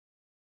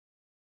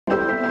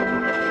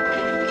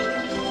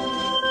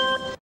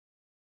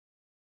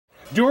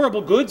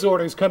Durable goods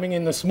orders coming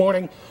in this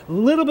morning. A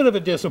little bit of a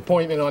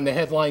disappointment on the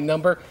headline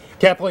number.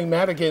 Kathleen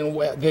Madigan,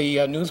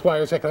 the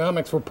Newswire's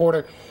economics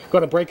reporter,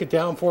 going to break it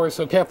down for us.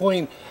 So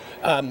Kathleen,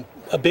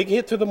 a big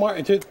hit to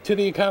the to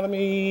the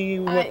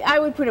economy. I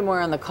would put it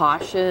more on the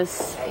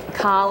cautious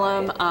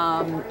column.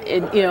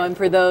 And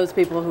for those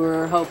people who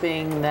are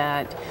hoping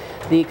that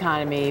the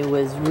economy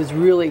was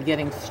really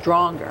getting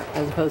stronger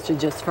as opposed to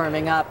just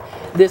firming up,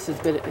 this has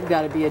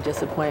got to be a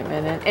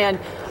disappointment. And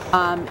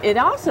it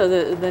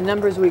also, the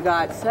numbers we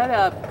got set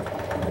up,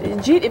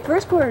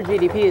 first quarter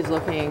GDP is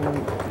looking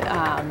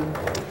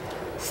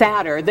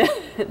sadder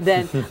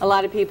than a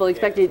lot of people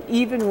expected,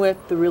 even with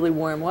the really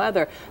warm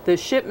weather. The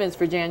shipments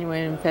for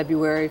January and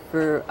February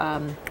for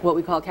what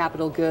we call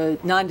capital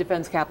goods,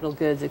 non-defense capital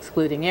goods,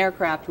 excluding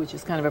aircraft, which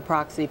is kind of a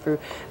proxy for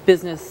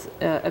business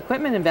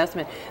equipment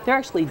investment, they're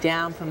actually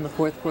down from the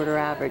fourth quarter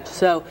average.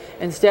 So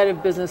instead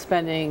of business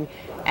spending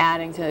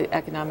adding to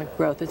economic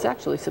growth, it's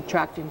actually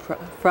subtracting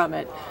from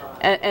it.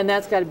 And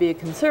that's got to be a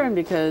concern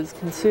because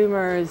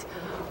consumers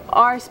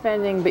are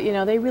spending, but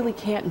they really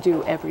can't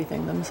do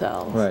everything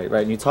themselves. Right.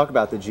 And you talk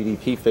about the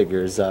GDP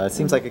figures. It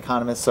seems like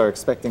economists are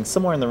expecting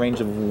somewhere in the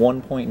range of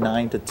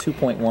 1.9 to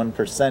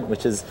 2.1%,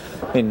 which is,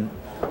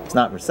 it's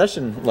not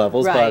recession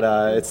levels, right,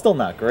 but it's still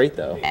not great,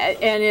 though.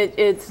 And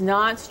it's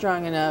not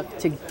strong enough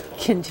to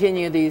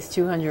continue these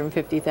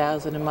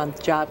 250,000 a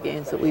month job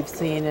gains that we've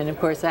seen, and of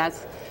course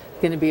that's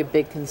going to be a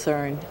big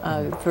concern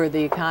for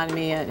the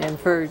economy and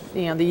for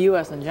the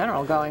U.S. in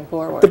general going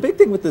forward. The big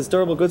thing with this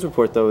durable goods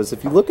report, though, is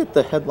if you look at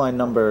the headline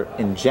number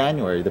in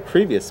January, the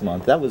previous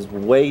month, that was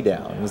way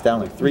down. It was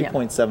down like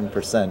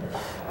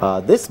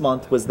 3.7%. This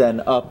month was then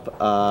up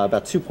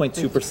about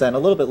 2.2%, a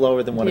little bit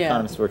lower than what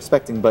economists were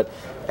expecting. But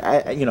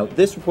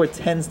this report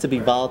tends to be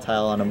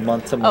volatile on a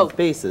month-to-month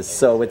basis,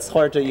 so it's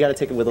hard to. You got to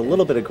take it with a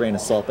little bit of grain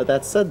of salt. But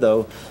that said,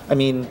 though,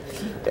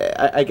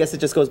 I guess it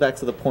just goes back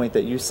to the point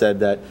that you said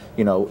that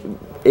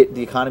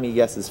the economy,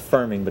 yes, is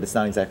firming, but it's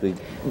not exactly,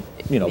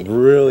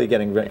 really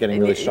getting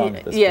really strong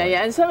at this point.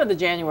 Yeah, and some of the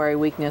January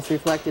weakness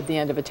reflected the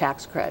end of a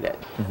tax credit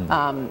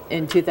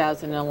in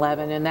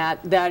 2011, and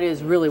that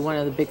is really one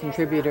of the big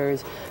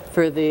contributors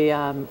for the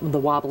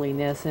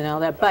wobbliness and all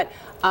that. But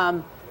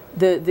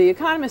the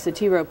economists at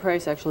T. Rowe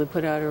Price actually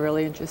put out a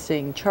really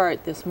interesting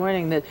chart this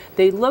morning that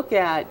they look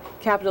at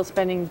capital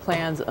spending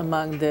plans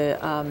among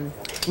the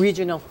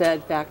regional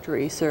Fed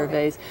factory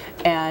surveys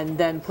and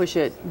then push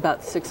it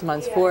about 6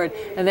 months forward,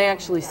 and they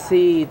actually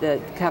see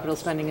that capital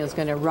spending is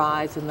going to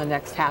rise in the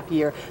next half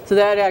year. So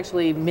that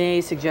actually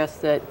may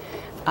suggest that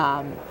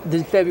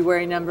the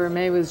February number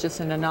was just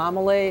an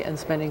anomaly and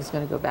spending is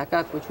going to go back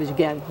up, which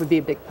again would be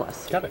a big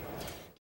plus. Got it.